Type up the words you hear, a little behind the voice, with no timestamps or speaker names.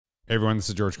Hey everyone, this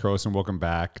is George Couros and welcome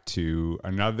back to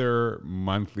another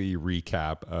monthly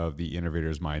recap of the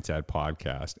Innovator's Mindset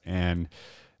podcast. And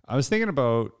I was thinking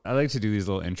about, I like to do these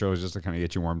little intros just to kind of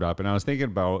get you warmed up. And I was thinking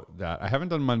about that I haven't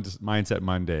done Mindset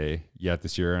Monday yet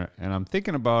this year. And I'm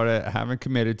thinking about it. I haven't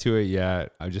committed to it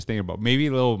yet. I'm just thinking about maybe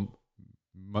a little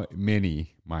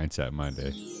mini Mindset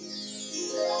Monday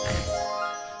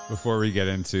before we get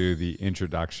into the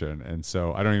introduction. And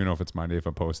so I don't even know if it's Monday if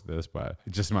I posted this, but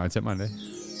it's just Mindset Monday.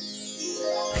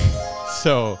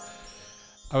 So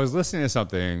I was listening to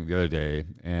something the other day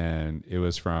and it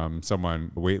was from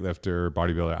someone, a weightlifter,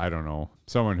 bodybuilder, I don't know,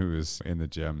 someone who was in the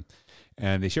gym.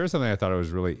 And they shared something I thought was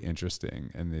really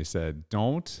interesting. And they said,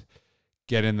 don't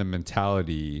get in the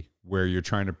mentality where you're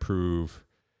trying to prove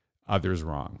others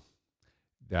wrong,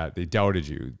 that they doubted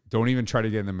you. Don't even try to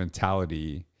get in the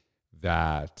mentality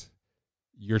that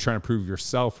you're trying to prove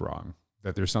yourself wrong,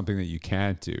 that there's something that you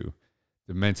can't do.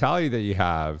 The mentality that you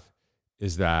have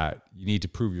is that you need to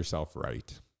prove yourself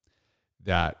right.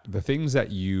 That the things that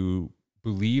you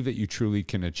believe that you truly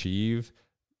can achieve,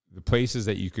 the places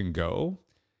that you can go,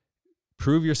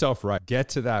 prove yourself right, get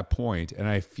to that point. And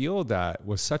I feel that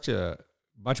was such a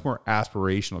much more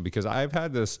aspirational because I've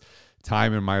had this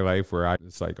time in my life where I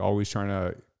was like always trying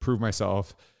to prove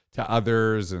myself to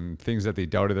others and things that they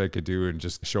doubted I could do and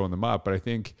just showing them up. But I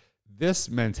think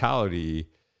this mentality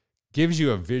gives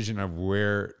you a vision of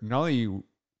where not only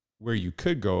where you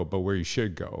could go, but where you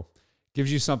should go.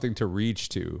 Gives you something to reach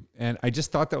to. And I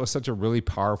just thought that was such a really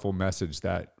powerful message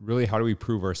that really, how do we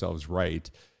prove ourselves right?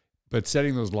 But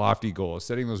setting those lofty goals,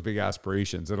 setting those big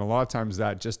aspirations. And a lot of times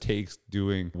that just takes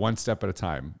doing one step at a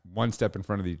time, one step in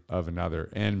front of another.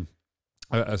 And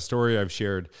a story I've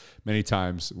shared many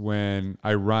times when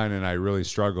I run and I really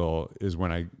struggle is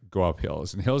when I go up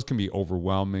hills. And hills can be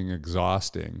overwhelming,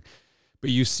 exhausting. But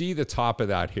you see the top of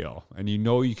that hill and you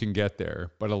know you can get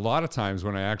there. But a lot of times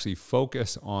when I actually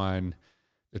focus on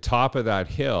the top of that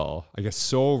hill, I get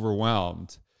so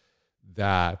overwhelmed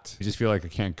that I just feel like I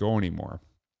can't go anymore.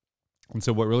 And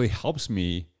so what really helps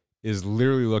me is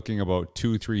literally looking about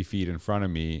 2-3 feet in front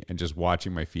of me and just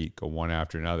watching my feet go one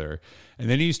after another. And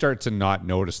then you start to not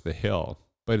notice the hill,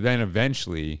 but then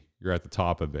eventually you're at the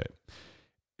top of it.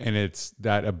 And it's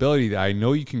that ability that I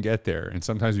know you can get there. And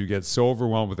sometimes you get so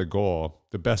overwhelmed with a goal,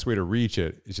 the best way to reach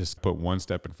it is just put one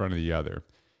step in front of the other.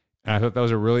 And I thought that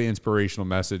was a really inspirational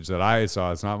message that I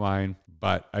saw. It's not mine,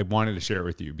 but I wanted to share it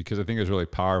with you because I think it's really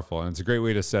powerful. And it's a great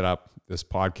way to set up this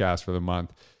podcast for the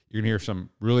month. You're going to hear some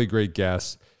really great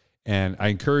guests. And I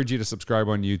encourage you to subscribe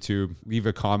on YouTube, leave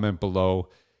a comment below.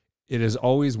 It is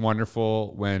always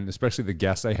wonderful when, especially the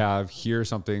guests I have, hear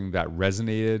something that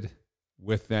resonated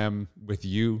with them, with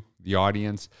you, the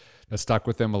audience, that stuck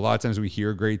with them. A lot of times we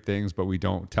hear great things, but we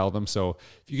don't tell them. So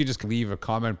if you could just leave a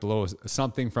comment below,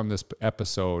 something from this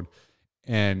episode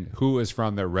and who is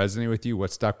from that resonated with you,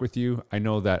 what stuck with you, I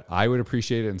know that I would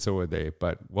appreciate it and so would they.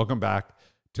 But welcome back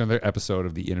to another episode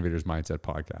of the Innovator's Mindset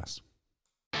podcast.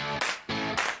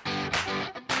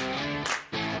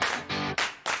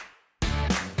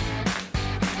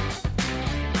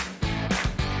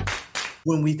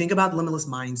 When we think about limitless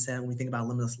mindset, when we think about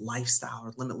limitless lifestyle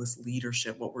or limitless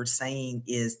leadership, what we're saying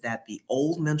is that the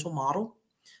old mental model,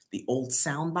 the old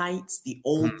sound bites, the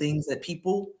old things that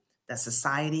people, that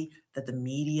society, that the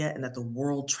media, and that the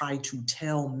world try to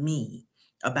tell me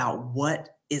about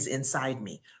what is inside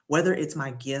me, whether it's my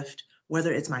gift,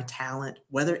 whether it's my talent,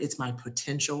 whether it's my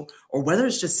potential, or whether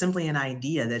it's just simply an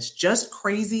idea that's just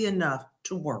crazy enough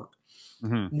to work.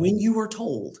 When you were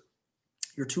told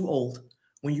you're too old,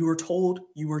 when you were told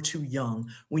you were too young,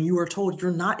 when you were told you're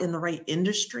not in the right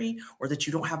industry or that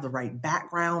you don't have the right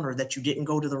background or that you didn't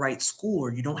go to the right school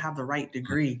or you don't have the right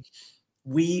degree,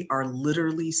 we are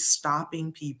literally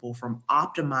stopping people from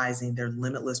optimizing their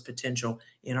limitless potential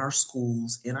in our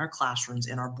schools, in our classrooms,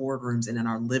 in our boardrooms, and in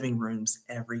our living rooms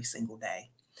every single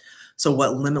day. So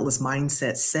what Limitless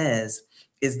Mindset says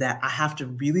is that I have to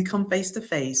really come face to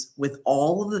face with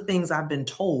all of the things I've been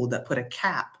told that put a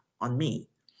cap on me.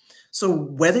 So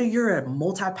whether you're a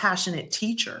multi-passionate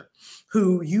teacher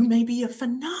who you may be a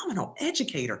phenomenal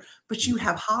educator, but you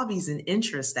have hobbies and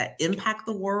interests that impact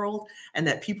the world and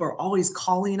that people are always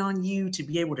calling on you to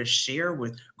be able to share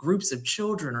with groups of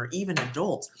children or even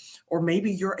adults, or maybe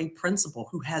you're a principal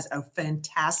who has a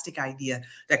fantastic idea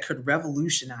that could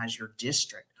revolutionize your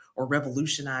district or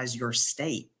revolutionize your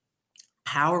state.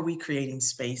 How are we creating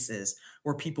spaces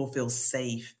where people feel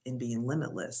safe in being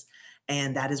limitless?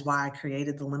 And that is why I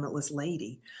created the Limitless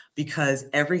Lady, because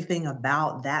everything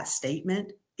about that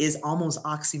statement is almost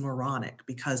oxymoronic,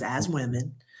 because as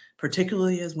women,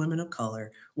 particularly as women of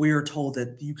color, we are told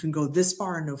that you can go this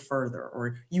far and no further,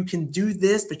 or you can do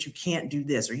this, but you can't do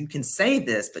this, or you can say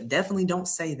this, but definitely don't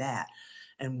say that.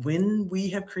 And when we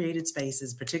have created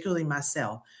spaces, particularly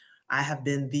myself, I have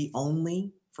been the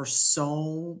only for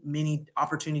so many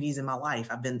opportunities in my life.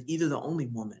 I've been either the only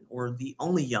woman or the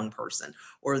only young person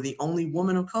or the only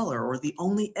woman of color or the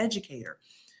only educator.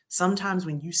 Sometimes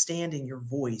when you stand in your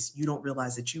voice, you don't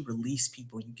realize that you release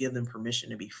people, you give them permission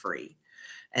to be free.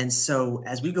 And so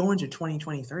as we go into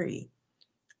 2023,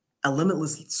 a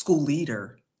limitless school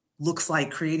leader looks like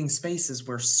creating spaces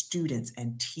where students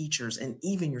and teachers and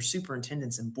even your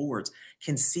superintendents and boards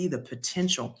can see the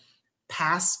potential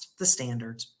past the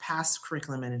standards, past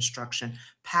curriculum and instruction,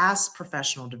 past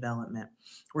professional development,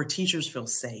 where teachers feel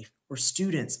safe, where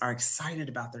students are excited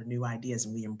about their new ideas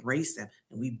and we embrace them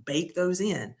and we bake those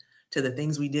in to the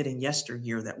things we did in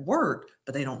yesteryear that worked,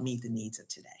 but they don't meet the needs of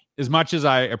today. As much as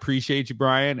I appreciate you,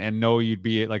 Brian, and know you'd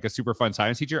be like a super fun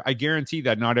science teacher, I guarantee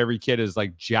that not every kid is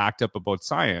like jacked up about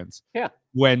science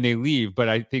when they leave. But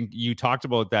I think you talked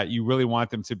about that. You really want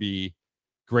them to be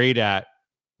great at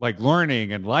like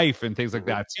learning and life and things like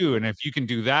that too. And if you can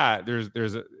do that,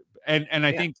 there's a, and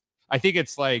I think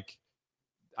it's like,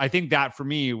 I think that for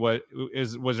me was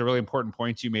a really important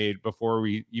point you made before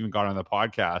we even got on the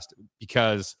podcast,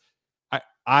 because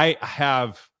I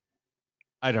have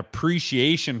an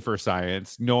appreciation for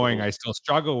science, knowing I still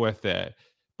struggle with it.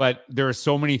 But there are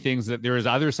so many things that there was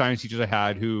other science teachers I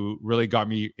had who really got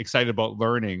me excited about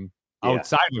learning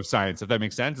outside of science, if that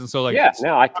makes sense. And so like,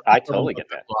 no, I totally get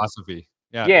that philosophy.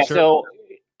 Yeah. Sure. So,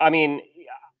 I mean,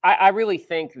 I really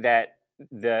think that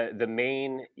the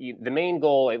main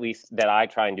goal, at least that I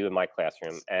try and do in my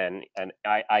classroom, and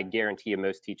I guarantee you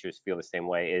most teachers feel the same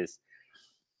way, is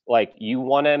like you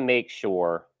want to make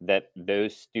sure that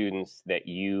those students that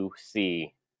you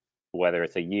see, whether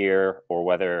it's a year or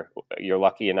whether you're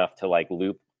lucky enough to like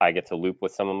I get to loop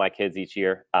with some of my kids each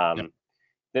year.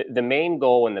 The main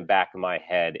goal in the back of my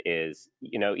head is,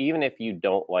 even if you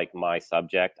don't like my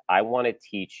subject, I want to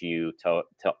teach you to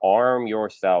arm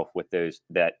yourself with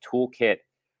that toolkit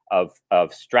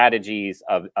of strategies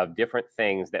of different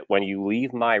things that when you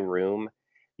leave my room,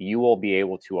 you will be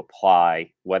able to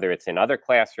apply, whether it's in other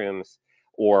classrooms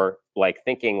or like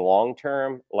thinking long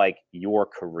term, like your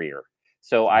career.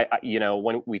 So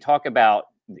when we talk about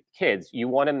kids, you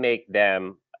want to make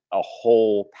them a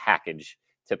whole package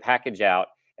to package out,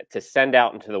 to send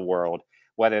out into the world,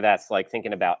 whether that's like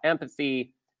thinking about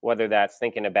empathy, whether that's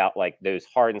thinking about like those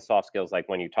hard and soft skills, like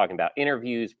when you're talking about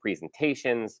interviews,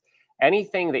 presentations,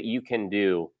 anything that you can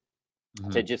do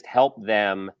to just help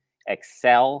them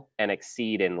excel and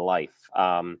exceed in life.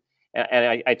 And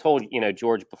I told,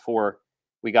 George, before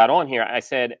we got on here, I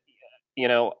said,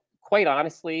 quite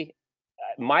honestly,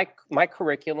 my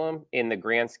curriculum in the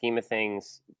grand scheme of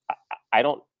things, I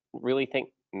don't really think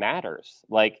matters.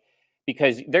 Like,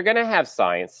 because they're going to have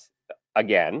science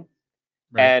again.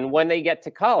 Right. And when they get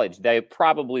to college, they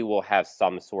probably will have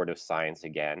some sort of science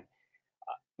again.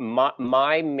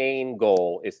 My main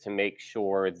goal is to make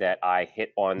sure that I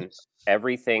hit on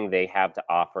everything they have to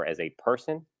offer as a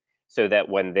person, so that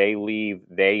when they leave,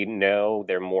 they know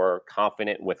they're more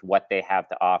confident with what they have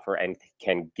to offer and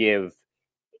can give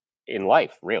in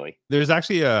life, really. There's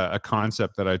actually a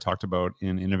concept that I talked about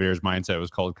in Innovator's Mindset. It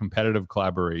was called competitive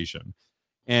collaboration.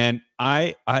 And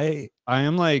I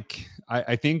am like,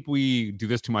 I think we do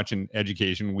this too much in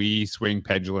education. We swing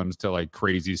pendulums to like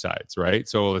crazy sides, right?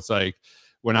 So it's like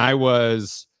when I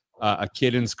was a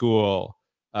kid in school,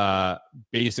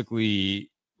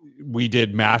 basically we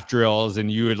did math drills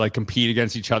and you would like compete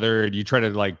against each other and you try to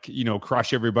like,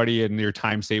 crush everybody in your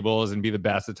times tables and be the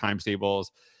best at times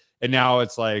tables. And now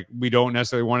it's like, we don't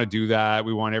necessarily want to do that.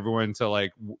 We want everyone to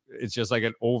like, it's just like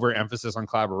an overemphasis on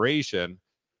collaboration.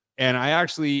 And I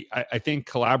think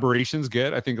collaboration's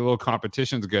good. I think a little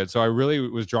competition's good. So I really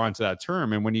was drawn to that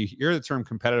term. And when you hear the term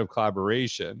competitive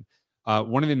collaboration,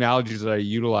 one of the analogies that I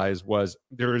utilized was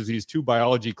there was these two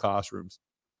biology classrooms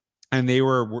and they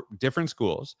were different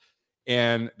schools,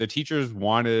 and the teachers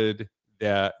wanted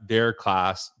their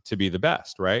class to be the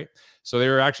best, right? So they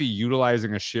were actually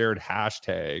utilizing a shared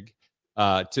hashtag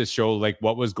to show like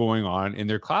what was going on in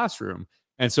their classroom.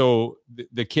 And so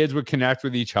the kids would connect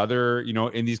with each other,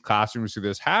 in these classrooms through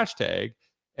this hashtag.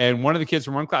 And one of the kids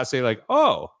from one class say like,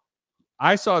 "Oh,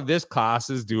 I saw this class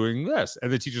is doing this."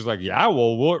 And the teacher's like, "Yeah,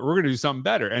 well, we're going to do something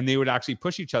better." And they would actually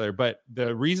push each other. But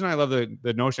the reason I love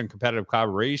the notion of competitive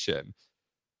collaboration,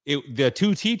 the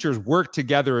two teachers worked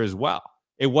together as well.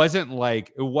 It wasn't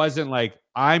like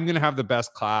I'm going to have the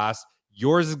best class,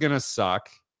 yours is going to suck,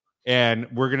 and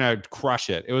we're going to crush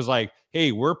it. It was like,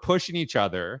 hey, we're pushing each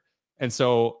other. And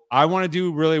so I want to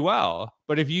do really well,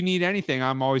 but if you need anything,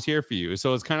 I'm always here for you.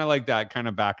 So it's kind of like that kind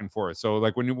of back and forth. So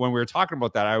like when we were talking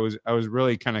about that, I was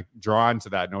really kind of drawn to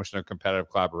that notion of competitive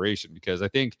collaboration, because I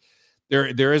think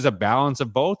there is a balance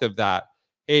of both of that.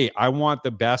 Hey, I want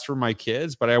the best for my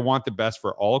kids, but I want the best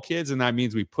for all kids, and that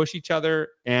means we push each other,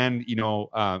 and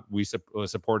we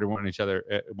support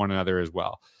one another as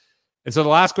well. And so the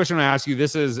last question I ask you,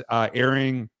 this is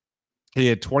airing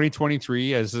in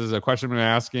 2023, as this is a question I'm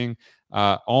asking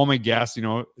all my guests,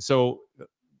 so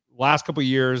last couple of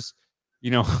years,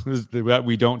 that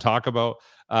we don't talk about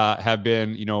have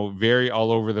been, very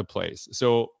all over the place.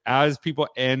 So as people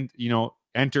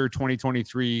enter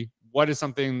 2023, what is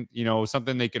something,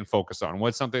 something they can focus on?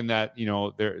 What's something that,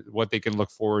 what they can look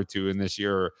forward to in this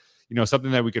year,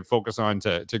 something that we could focus on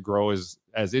to grow as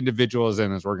individuals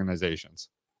and as organizations?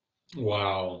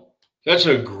 Wow. That's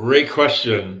a great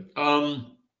question. As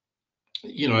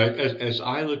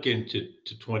I look into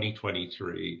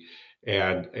 2023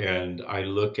 and I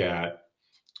look at,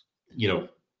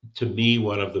 to me,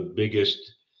 one of the biggest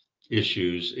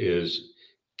issues is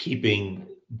keeping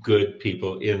good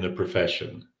people in the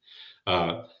profession.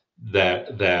 And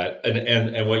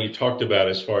what you talked about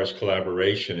as far as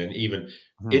collaboration, and even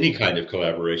any kind of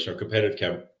collaboration or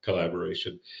competitive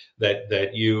collaboration,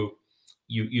 that you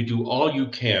do all you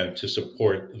can to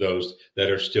support those that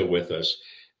are still with us,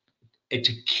 and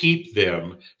to keep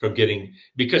them from getting,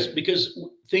 because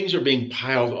things are being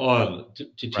piled on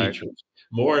to teachers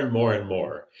more and more and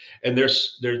more. And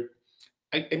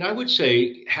I would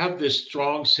say have this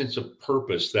strong sense of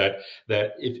purpose that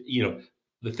if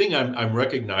the thing I'm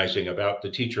recognizing about the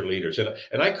teacher leaders,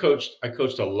 and I coached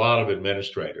a lot of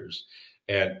administrators,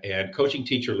 and coaching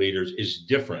teacher leaders is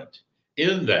different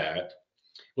in that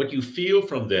what you feel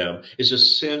from them is a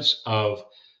sense of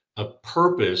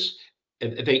purpose.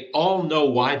 They all know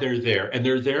why they're there, and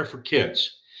they're there for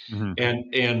kids.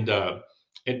 And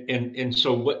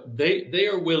so what they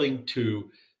are willing to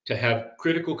have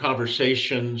critical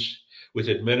conversations with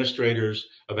administrators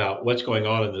about what's going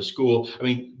on in the school. I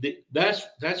mean,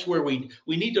 that's where we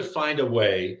need to find a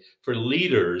way for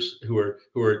leaders who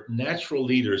are natural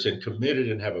leaders and committed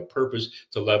and have a purpose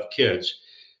to love kids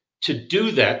to do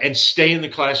that and stay in the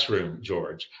classroom,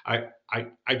 George. I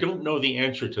don't know the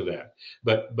answer to that,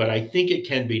 but I think it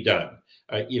can be done.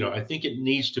 I think it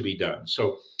needs to be done.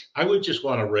 So I would just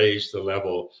want to raise the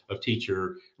level of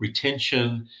teacher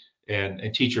retention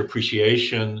and teacher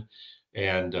appreciation,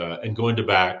 and going to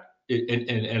back and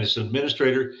as an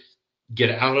administrator, get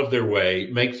out of their way,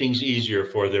 make things easier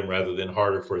for them rather than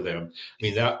harder for them. I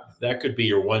mean, that could be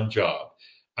your one job.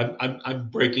 I'm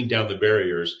breaking down the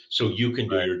barriers so you can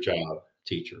do your job,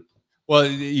 teacher. Well,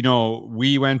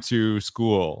 we went to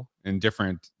school in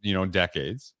different,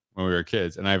 decades when we were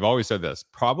kids. And I've always said this,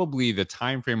 probably the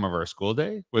time frame of our school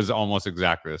day was almost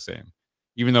exactly the same,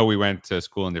 even though we went to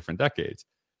school in different decades.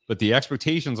 But the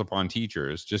expectations upon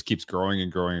teachers just keeps growing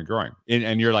and growing and growing.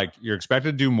 And you're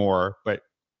expected to do more, but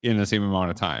in the same amount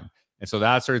of time. And so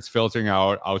that starts filtering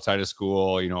out outside of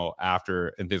school,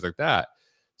 after, and things like that.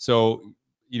 So,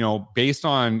 based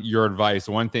on your advice,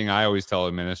 one thing I always tell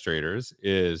administrators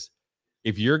is,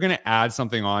 if you're going to add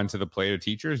something on to the plate of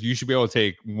teachers, you should be able to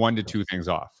take 1 to 2 things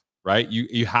off, right?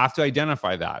 You have to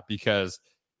identify that, because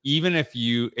even if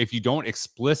you don't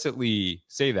explicitly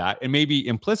say that, and maybe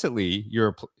implicitly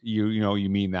you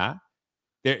mean that,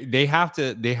 they have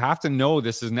to know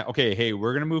this is okay. Hey,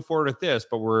 we're going to move forward with this,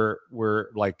 but we're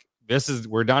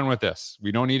done with this.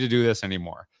 We don't need to do this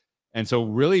anymore. And so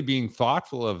really being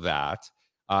thoughtful of that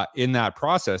in that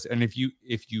process. And if you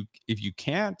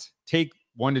can't take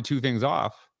 1 to 2 things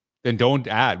off, then don't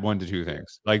add 1 to 2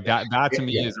 things. Like that to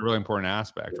me is a really important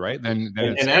aspect, right? Then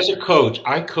and as a coach,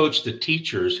 I coach the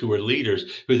teachers who are leaders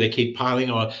who they keep piling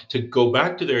on to go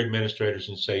back to their administrators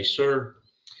and say, sir,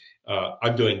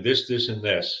 I'm doing this, this, and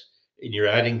this, and you're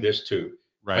adding this too.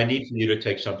 Right. I need for you to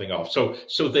take something off. So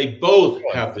they both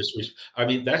have this. I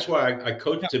mean, that's why I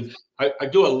coach them. I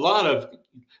do a lot of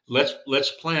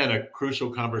let's plan a crucial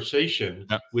conversation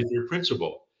with your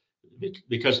principal,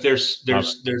 because they're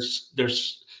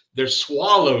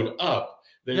swallowed up.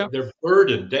 They're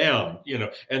burdened down,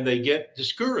 and they get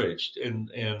discouraged,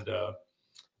 and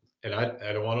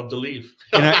I don't want them to leave.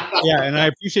 And I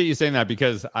appreciate you saying that,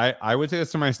 because I would say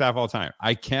this to my staff all the time.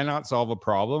 I cannot solve a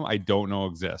problem I don't know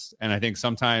exists. And I think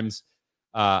sometimes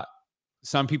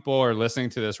some people are listening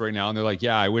to this right now and they're like,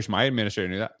 yeah, I wish my administrator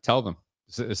knew that. Tell them,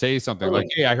 say something like,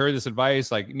 hey, I heard this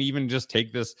advice. Like, even just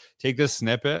take this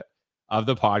snippet of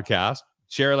the podcast,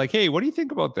 share like, hey, what do you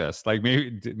think about this? Like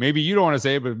maybe you don't want to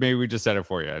say it, but maybe we just said it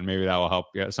for you, and maybe that will help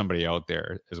somebody out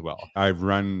there as well. I've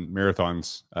run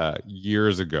marathons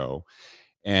years ago,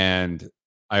 and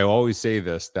I always say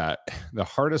this, that the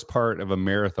hardest part of a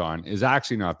marathon is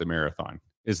actually not the marathon,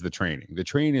 is the training. The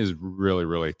training is really,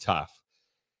 really tough.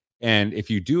 And if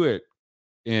you do it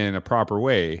in a proper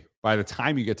way, by the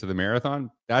time you get to the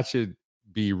marathon, that should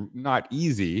be not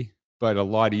easy, but a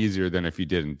lot easier than if you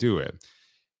didn't do it.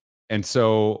 And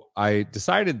so I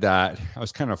decided that I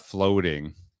was kind of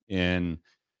floating in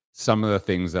some of the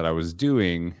things that I was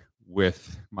doing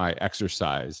with my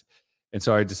exercise. And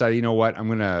so I decided, you know what, I'm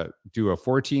going to do a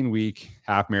 14-week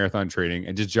half marathon training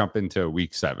and just jump into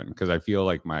week 7, because I feel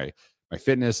like my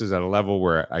fitness is at a level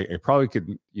where I probably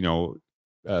could,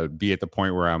 be at the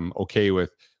point where I'm okay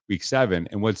with week 7.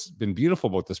 And what's been beautiful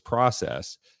about this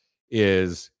process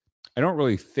is I don't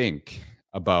really think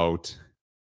about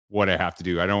what I have to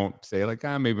do. I don't say like,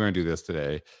 maybe I'm going to do this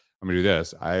today. I'm going to do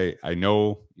this. I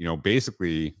know,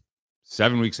 basically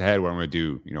 7 weeks ahead what I'm going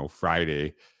to do,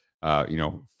 Friday,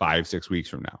 5-6 weeks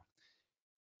from now.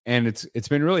 And it's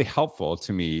been really helpful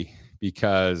to me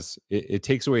because it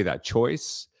takes away that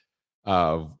choice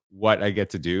of what I get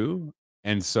to do.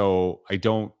 And so I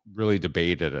don't really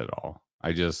debate it at all.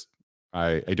 I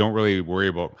don't really worry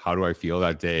about how do I feel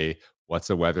that day? What's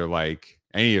the weather like?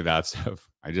 Any of that stuff.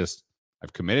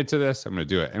 I've committed to this. I'm going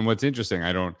to do it. And what's interesting,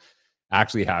 I don't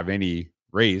actually have any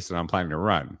race that I'm planning to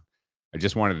run. I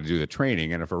just wanted to do the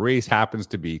training. And if a race happens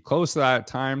to be close to that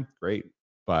time, great.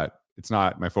 But it's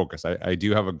not my focus. I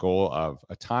do have a goal of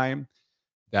a time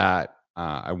that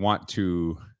I want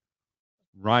to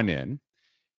run in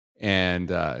and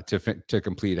to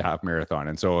complete a half marathon.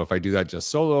 And so if I do that just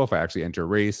solo, if I actually enter a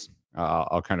race,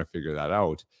 I'll kind of figure that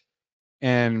out.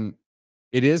 And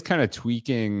it is kind of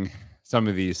tweaking some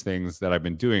of these things that I've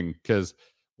been doing, because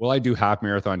I do half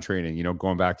marathon training,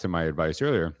 going back to my advice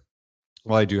earlier,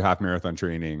 I do half marathon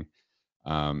training,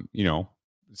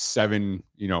 7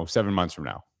 months from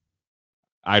now.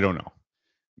 I don't know.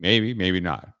 Maybe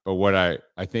not. But what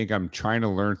I think I'm trying to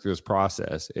learn through this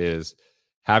process is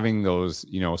having those,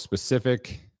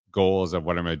 specific goals of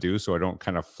what I'm going to do, so I don't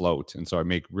kind of float. And so I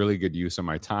make really good use of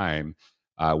my time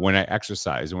when I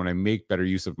exercise. And when I make better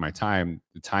use of my time,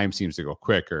 the time seems to go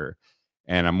quicker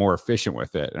and I'm more efficient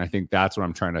with it. And I think that's what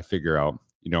I'm trying to figure out,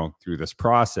 through this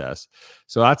process.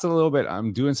 So that's a little bit,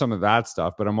 I'm doing some of that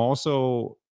stuff, but I'm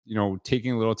also,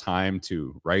 taking a little time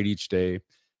to write each day.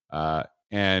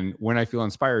 And when I feel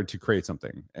inspired to create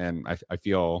something, and I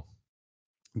feel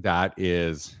that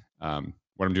is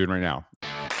what I'm doing right now.